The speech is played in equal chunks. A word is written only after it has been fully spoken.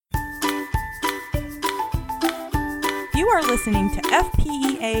You are listening to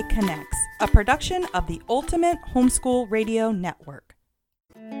FPEA Connects, a production of the Ultimate Homeschool Radio Network.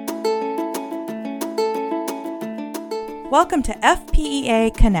 Welcome to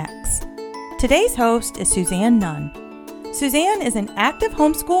FPEA Connects. Today's host is Suzanne Nunn. Suzanne is an active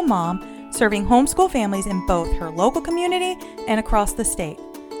homeschool mom serving homeschool families in both her local community and across the state.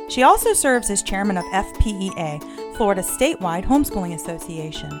 She also serves as chairman of FPEA, Florida's statewide homeschooling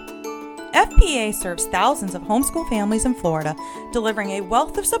association. FPEA serves thousands of homeschool families in Florida, delivering a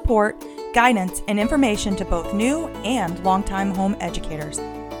wealth of support, guidance, and information to both new and longtime home educators.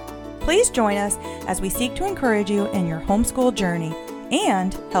 Please join us as we seek to encourage you in your homeschool journey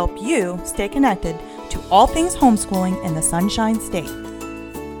and help you stay connected to all things homeschooling in the Sunshine State.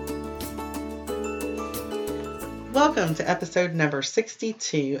 Welcome to episode number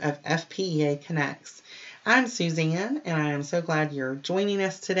 62 of FPEA Connects. I'm Suzanne, and I am so glad you're joining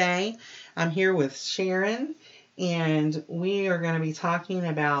us today. I'm here with Sharon, and we are going to be talking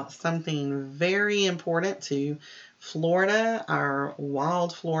about something very important to Florida, our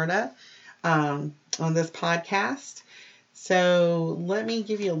wild Florida, on this podcast. So let me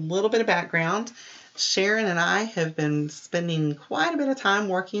give you a little bit of background. Sharon and I have been spending quite a bit of time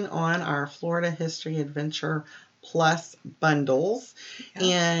working on our Florida History Adventure Plus bundles. Yeah.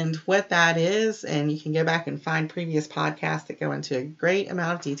 And what that is, and you can go back and find previous podcasts that go into a great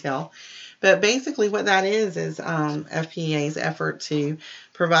amount of detail. But basically what that is FPEA's effort to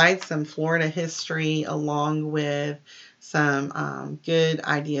provide some Florida history along with some good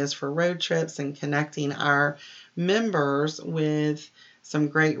ideas for road trips and connecting our members with some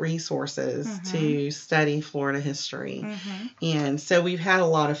great resources to study Florida history. And so we've had a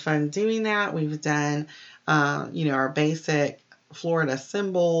lot of fun doing that. We've done our basic Florida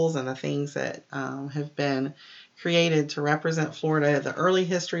symbols and the things that have been created to represent Florida, the early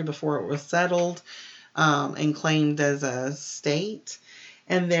history before it was settled and claimed as a state.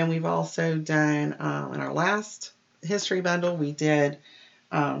 And then we've also done, in our last history bundle, we did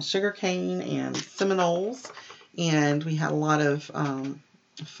sugarcane and Seminoles. And we had a lot of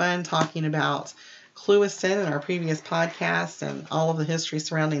fun talking about Clewiston in our previous podcast and all of the history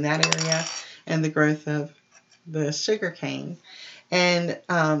surrounding that area and the growth of the sugarcane. And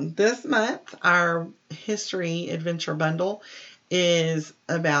this month, our History Adventure Bundle is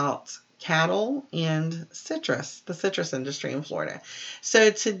about cattle and citrus, the citrus industry in Florida.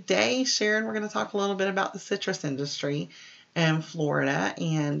 So today, Sharon, we're going to talk a little bit about the citrus industry in Florida,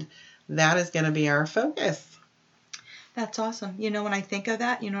 and that is going to be our focus. That's awesome. You know, when I think of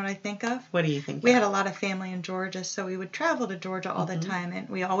that, you know what I think of? What do you think? We had a lot of family in Georgia, so we would travel to Georgia all the time. And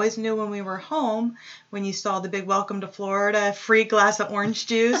we always knew when we were home, when you saw the big welcome to Florida, free glass of orange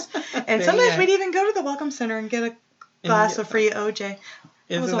juice. And sometimes we'd even go to the Welcome Center and get a glass of free OJ.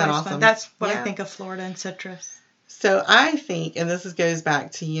 Isn't that awesome? Fun. That's what I think of Florida and citrus. So I think, and this goes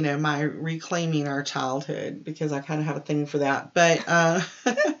back to, my reclaiming our childhood, because I kind of have a thing for that. But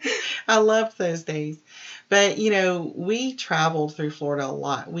I loved those days. But, we traveled through Florida a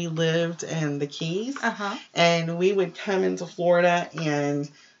lot. We lived in the Keys, and we would come into Florida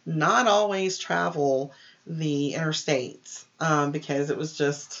and not always travel the interstates because it was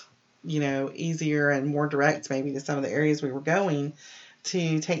just, easier and more direct maybe to some of the areas we were going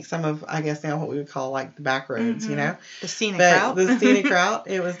to take some of, I guess now what we would call like the back roads, The scenic route. The scenic route,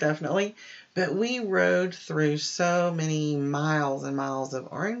 it was definitely. But we rode through so many miles and miles of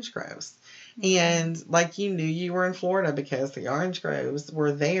orange groves. And like you knew you were in Florida because the orange groves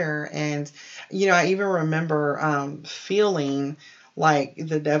were there. And, I even remember feeling like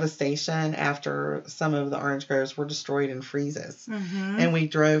the devastation after some of the orange groves were destroyed in freezes. And we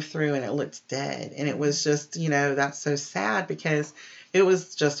drove through and it looked dead. And it was just, that's so sad because it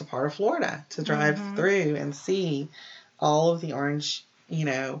was just a part of Florida to drive through and see all of the orange,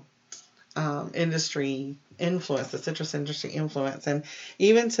 industry influence, the citrus industry influence, and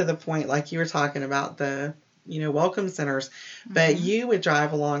even to the point like you were talking about the welcome centers, but you would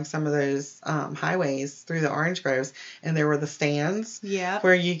drive along some of those highways through the orange groves, and there were the stands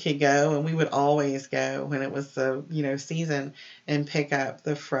where you could go, and we would always go when it was the season and pick up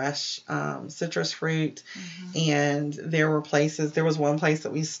the fresh citrus fruit. And there was one place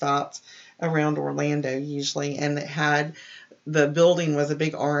that we stopped around Orlando usually, and it had, the building was a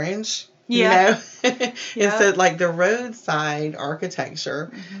big orange. And so like the roadside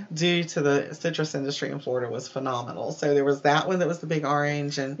architecture due to the citrus industry in Florida was phenomenal. So there was that one that was the big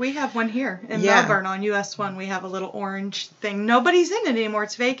orange. And we have one here in Melbourne on US 1. We have a little orange thing. Nobody's in it anymore.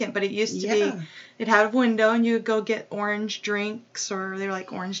 It's vacant, but it used to be, it had a window and you would go get orange drinks, or they were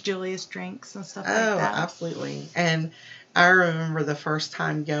like orange Julius drinks and stuff like that. Oh, absolutely. And I remember the first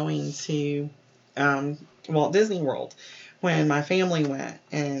time going to Walt Disney World when my family went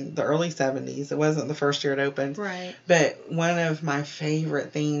in the early 70s. It wasn't the first year it opened. Right. But one of my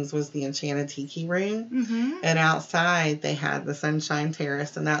favorite things was the Enchanted Tiki Room. Mm-hmm. And outside they had the Sunshine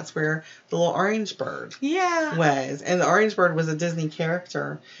Terrace, and that's where the little orange bird was. And the orange bird was a Disney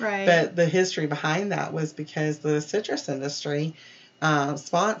character. Right. But the history behind that was because the citrus industry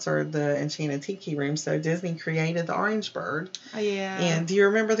sponsored the Enchanted Tiki Room, so Disney created the orange bird. Yeah. And do you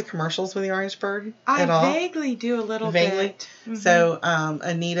remember the commercials with the orange bird I at all? vaguely do a little bit. Mm-hmm. So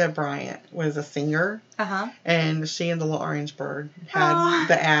Anita Bryant was a singer, uh-huh, and she and the little orange bird had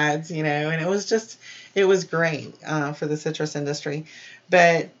the ads, and it was great for the citrus industry.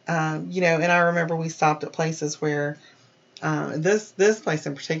 But and I remember we stopped at places where this place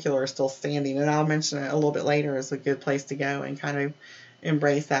in particular is still standing, and I'll mention it a little bit later as a good place to go and kind of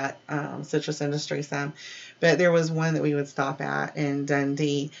embrace that citrus industry some. But there was one that we would stop at in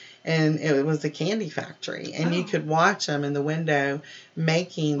Dundee, and it was the candy factory, and you could watch them in the window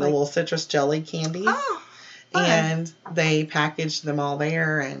making the little citrus jelly candies. Oh, fun. And they packaged them all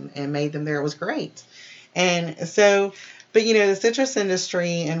there and made them there. It was great. And so, but the citrus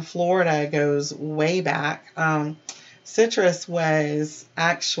industry in Florida goes way back. Citrus was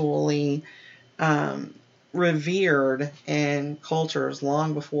actually revered in cultures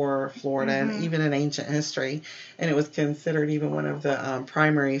long before Florida, mm-hmm, and even in ancient history. And it was considered even one of the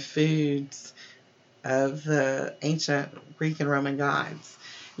primary foods of the ancient Greek and Roman gods.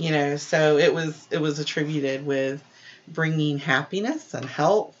 So it was attributed with bringing happiness and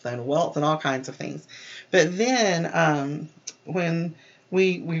health and wealth and all kinds of things. But then when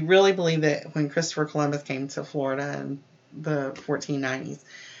we really believe that when Christopher Columbus came to Florida in the 1490s,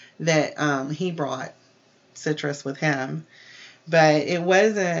 that he brought citrus with him. But it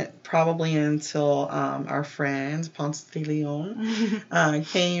wasn't probably until our friend Ponce de Leon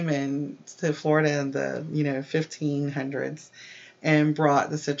came to Florida in the 1500s and brought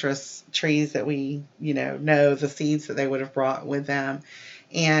the citrus trees that we know the seeds that they would have brought with them.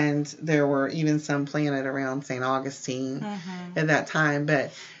 And there were even some planted around St. Augustine at that time.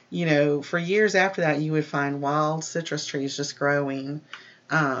 But, for years after that, you would find wild citrus trees just growing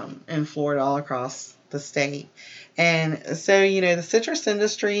in Florida all across the state. And so, the citrus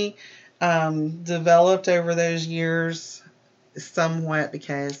industry developed over those years somewhat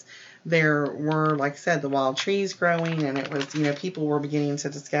because there were, like I said, the wild trees growing, and it was, people were beginning to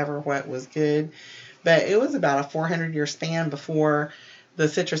discover what was good. But it was about a 400-year span before the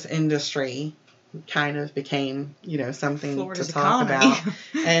citrus industry kind of became, something Florida's to talk economy.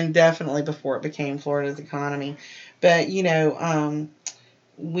 about. And definitely before it became Florida's economy. But,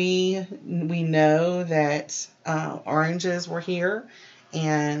 we know that oranges were here,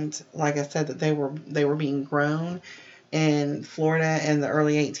 and like I said, that they were being grown in Florida in the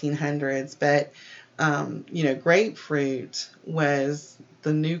early 1800s. But grapefruit was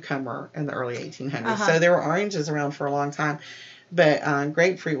the newcomer in the early 1800s. So there were oranges around for a long time, but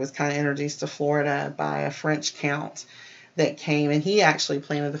grapefruit was kind of introduced to Florida by a French count that came, and he actually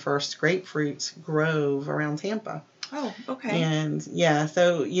planted the first grapefruit grove around Tampa. Oh, okay. And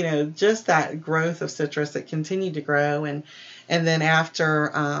so just that growth of citrus that continued to grow, and then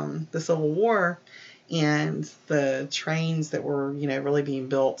after the Civil War and the trains that were really being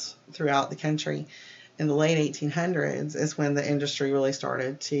built throughout the country in the late 1800s is when the industry really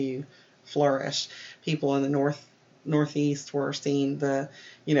started to flourish. People in the northeast were seeing the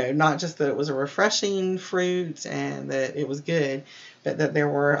not just that it was a refreshing fruit and that it was good, but that there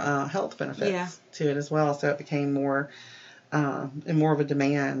were health benefits to it as well. So it became more and more of a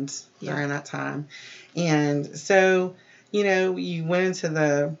demand during that time. And so, you went into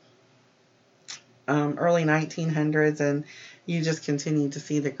the early 1900s, and you just continued to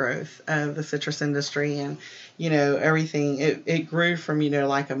see the growth of the citrus industry, and everything. It grew from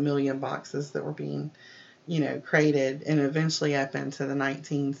like 1 million boxes that were being crated, and eventually up into the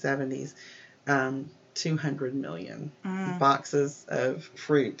 1970s, 200 million boxes of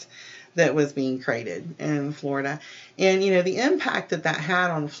fruit that was being crated in Florida. And the impact that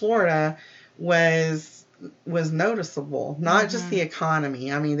had on Florida was noticeable, not just the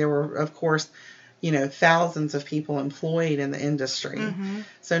economy. I mean, there were, of course, thousands of people employed in the industry.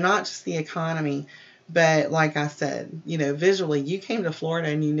 So not just the economy, but like I said, visually, you came to Florida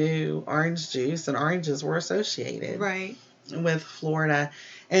and you knew orange juice and oranges were associated with Florida.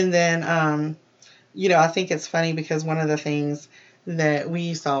 And then, I think it's funny because one of the things that we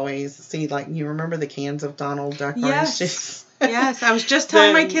used to always see, like, you remember the cans of Donald Duck orange juice? Yes, I was just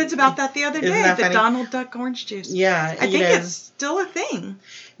telling my kids about that the other day, the Donald Duck orange juice. Yeah. I think it's still a thing.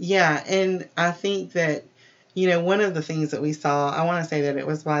 Yeah, and I think that, one of the things that we saw, I want to say that it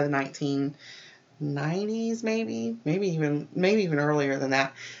was by the 90s, maybe even earlier than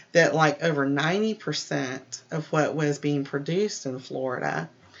that, that like over 90% of what was being produced in Florida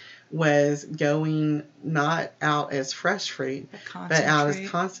was going not out as fresh fruit, but out as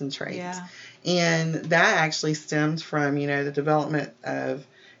concentrates. Yeah. And that actually stemmed from, the development of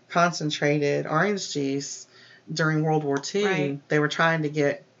concentrated orange juice during World War II. Right. They were trying to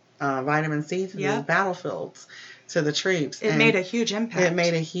get vitamin C to the battlefields, to the troops. It made a huge impact. It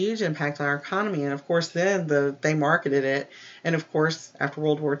made a huge impact on our economy. And, of course, then they marketed it. And, of course, after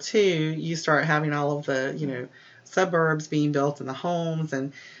World War II, you start having all of the, suburbs being built in the homes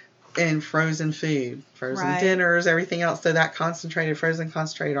and frozen food, frozen dinners, everything else. So that frozen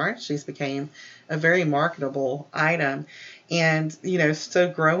concentrated orange juice became a very marketable item. And, so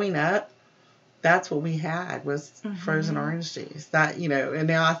growing up, that's what we had was frozen orange juice. That, and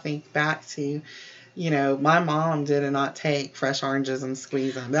now I think back to, my mom did not take fresh oranges and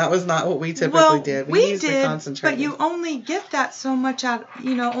squeeze them. That was not what we typically did. We used did, the concentrated. but you only get that so much out,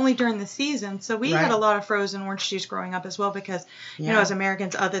 only during the season. So we had a lot of frozen orange juice growing up as well because, as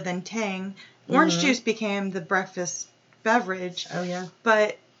Americans, other than Tang, orange juice became the breakfast beverage. Oh, yeah.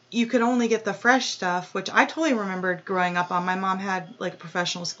 But you could only get the fresh stuff, which I totally remembered growing up on. My mom had like a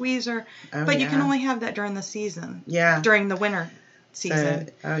professional squeezer, but you can only have that during the season. Yeah. During the winter season.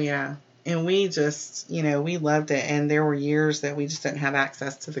 Oh, yeah. And we just, we loved it. And there were years that we just didn't have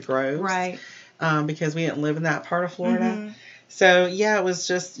access to the groves. Right. Because we didn't live in that part of Florida. So, yeah, it was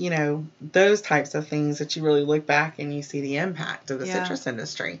just, those types of things that you really look back and you see the impact of the citrus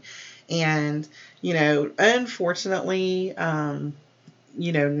industry. And, unfortunately,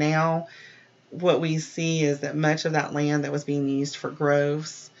 now what we see is that much of that land that was being used for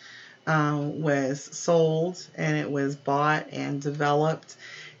groves was sold and it was bought and developed.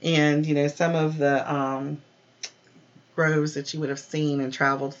 And, some of the groves that you would have seen and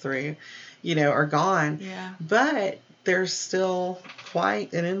traveled through, are gone. Yeah. But there's still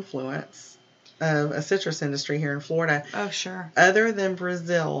quite an influence of a citrus industry here in Florida. Oh, sure. Other than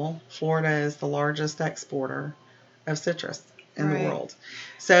Brazil, Florida is the largest exporter of citrus in the world.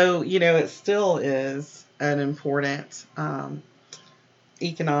 So, it still is an important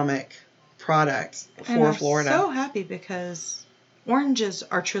economic product for Florida. I'm so happy because oranges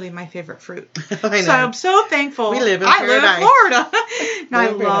are truly my favorite fruit. I know. So I'm so thankful. We live in I live in Florida. And I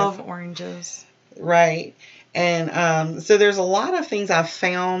love paradise. Oranges. Right. And so there's a lot of things I've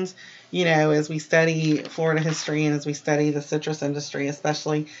found, as we study Florida history and as we study the citrus industry,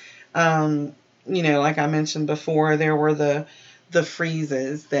 especially, like I mentioned before, there were the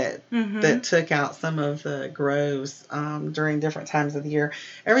freezes that took out some of the groves during different times of the year.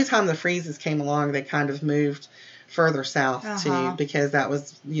 Every time the freezes came along, they kind of moved further south too, because that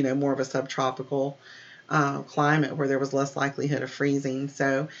was, more of a subtropical climate where there was less likelihood of freezing.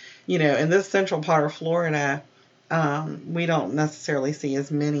 So, in this central part of Florida, we don't necessarily see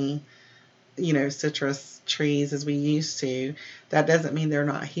as many, citrus trees as we used to. That doesn't mean they're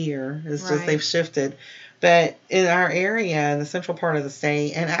not here. It's just they've shifted. But in our area, in the central part of the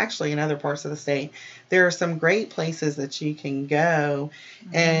state, and actually in other parts of the state, there are some great places that you can go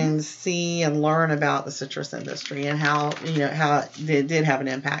and see and learn about the citrus industry and how it did have an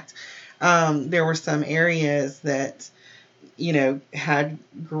impact. There were some areas that, had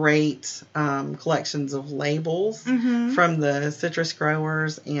great collections of labels from the citrus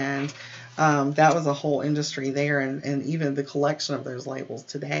growers, and that was a whole industry there. And even the collection of those labels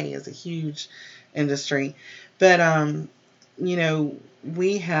today is a huge industry. But,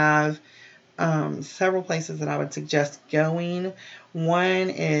 we have several places that I would suggest going. One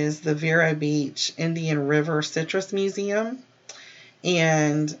is the Vero Beach Indian River Citrus Museum.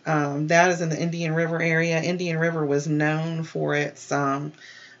 And that is in the Indian River area. Indian River was known for its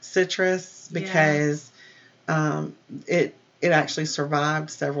citrus because it actually survived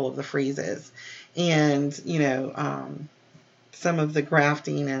several of the freezes. And, some of the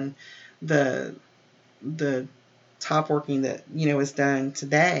grafting and the top working that, is done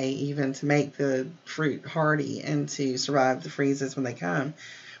today, even to make the fruit hardy and to survive the freezes when they come,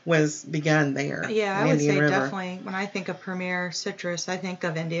 was begun there. Yeah, I would say definitely. When I think of premier citrus, I think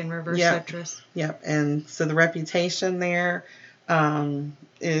of Indian River citrus. Yep. And so the reputation there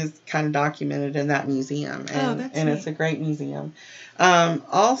is kind of documented in that museum. And, it's a great museum.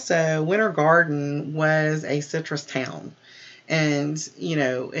 Also, Winter Garden was a citrus town. And,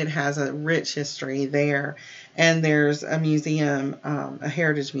 it has a rich history there. And there's a museum, a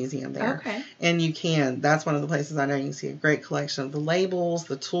heritage museum there. Okay. And that's one of the places I know you can see a great collection of the labels,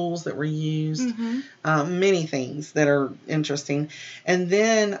 the tools that were used, many things that are interesting. And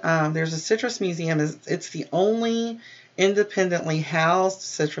then there's a citrus museum. It's the only independently housed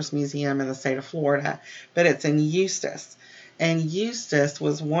citrus museum in the state of Florida, but it's in Eustis. And Eustis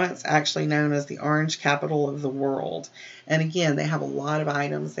was once actually known as the orange capital of the world. And again, they have a lot of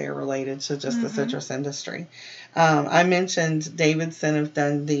items there related to just the citrus industry. I mentioned Davidson of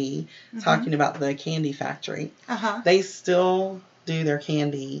Dundee talking about the candy factory. They still do their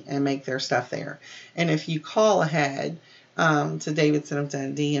candy and make their stuff there. And if you call ahead to Davidson of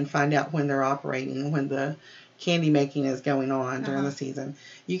Dundee and find out when they're operating, when the candy making is going on during the season,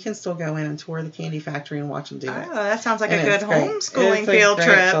 you can still go in and tour the candy factory and watch them do it. Oh, that sounds like a good homeschooling field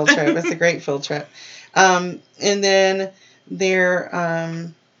trip. It's a great field trip. And then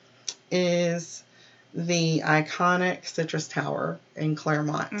there is the iconic Citrus Tower in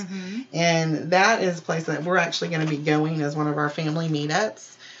Claremont. And that is a place that we're actually going to be going as one of our family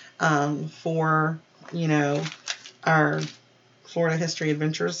meetups for, our Florida History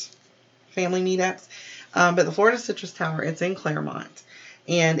Adventures family meetups. But the Florida Citrus Tower, it's in Claremont.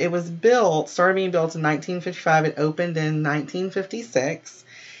 And it was started being built in 1955. It opened in 1956.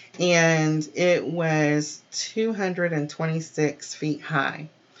 And it was 226 feet high.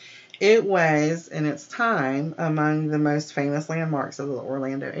 It was, in its time, among the most famous landmarks of the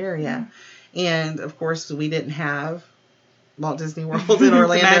Orlando area. And, of course, we didn't have Walt Disney World in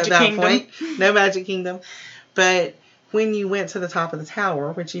Orlando at that point. No Magic Kingdom. But when you went to the top of the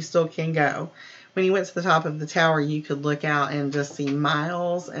tower, which you still can go, when you went to the top of the tower, you could look out and just see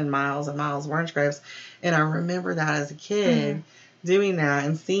miles and miles and miles of orange groves. And I remember that as a kid, doing that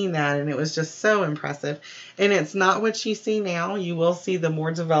and seeing that, and it was just so impressive. And it's not what you see now. You will see the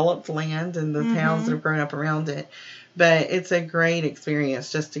more developed land and the towns that have grown up around it. But it's a great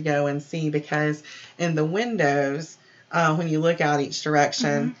experience just to go and see, because in the windows, when you look out each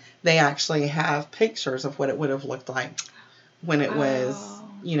direction, they actually have pictures of what it would have looked like when it was,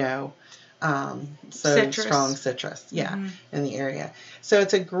 strong citrus, in the area. So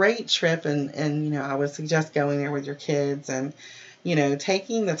it's a great trip, and I would suggest going there with your kids and,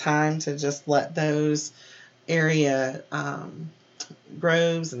 taking the time to just let those area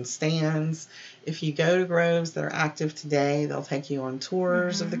groves and stands. If you go to groves that are active today, they'll take you on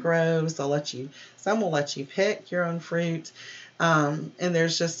tours of the groves. Some will let you pick your own fruit. And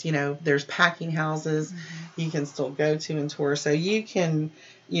there's just, there's packing houses you can still go to and tour. So you can,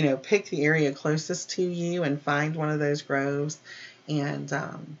 pick the area closest to you and find one of those groves and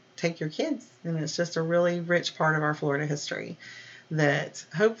take your kids. And it's just a really rich part of our Florida history that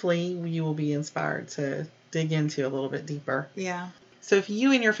hopefully you will be inspired to dig into a little bit deeper. Yeah. So if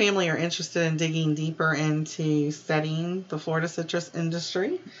you and your family are interested in digging deeper into studying the Florida citrus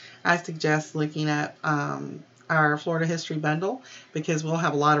industry, I suggest looking up our Florida History Bundle, because we'll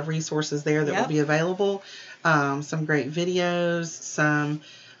have a lot of resources there that will be available. Some great videos, some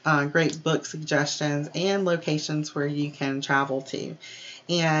great book suggestions, and locations where you can travel to.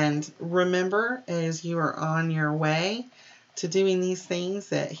 And remember, as you are on your way to doing these things,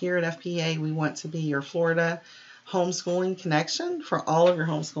 that here at FPEA, we want to be your Florida homeschooling connection for all of your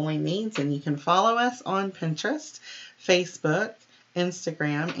homeschooling needs. And you can follow us on Pinterest, Facebook,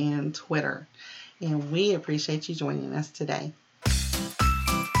 Instagram, and Twitter. And we appreciate you joining us today.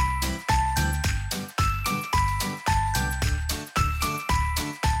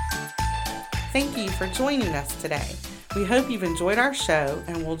 Thank you for joining us today. We hope you've enjoyed our show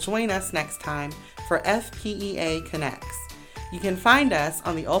and will join us next time for FPEA Connects. You can find us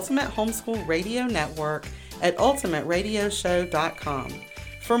on the Ultimate Homeschool Radio Network at ultimateradioshow.com.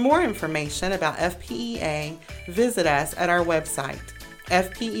 For more information about FPEA, visit us at our website,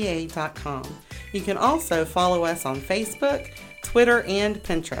 fpea.com. You can also follow us on Facebook, Twitter, and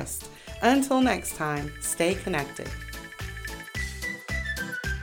Pinterest. Until next time, stay connected.